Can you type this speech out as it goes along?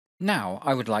Now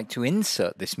I would like to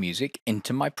insert this music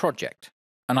into my project,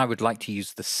 and I would like to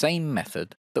use the same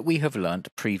method that we have learnt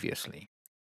previously.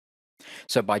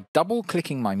 So by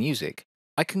double-clicking my music,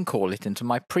 I can call it into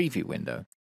my preview window,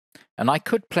 and I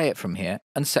could play it from here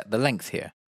and set the length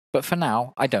here, but for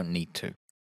now I don't need to.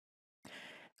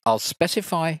 I'll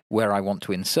specify where I want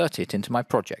to insert it into my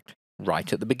project,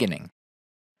 right at the beginning.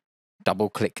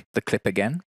 Double-click the clip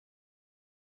again,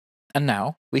 and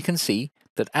now we can see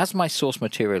that as my source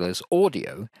material is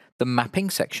audio, the mapping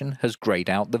section has grayed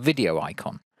out the video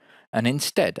icon, and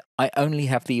instead I only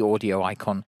have the audio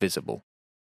icon visible.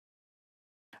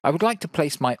 I would like to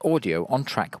place my audio on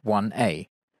track 1A,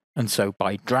 and so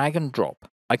by drag and drop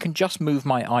I can just move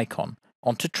my icon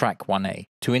onto track 1A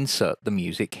to insert the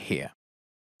music here.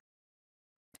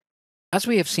 As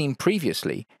we have seen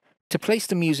previously, to place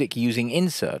the music using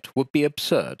insert would be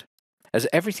absurd, as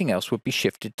everything else would be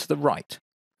shifted to the right,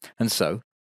 and so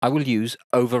I will use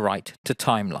overwrite to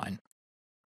timeline.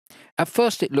 At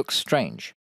first it looks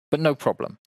strange, but no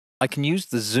problem. I can use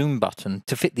the zoom button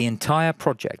to fit the entire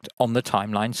project on the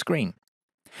timeline screen,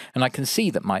 and I can see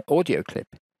that my audio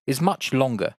clip is much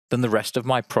longer than the rest of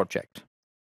my project.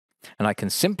 And I can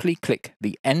simply click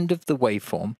the end of the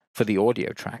waveform for the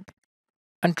audio track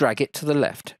and drag it to the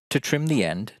left to trim the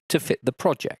end to fit the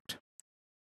project.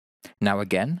 Now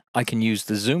again, I can use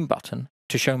the zoom button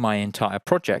to show my entire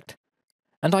project,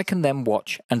 and I can then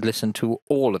watch and listen to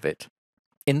all of it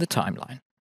in the timeline.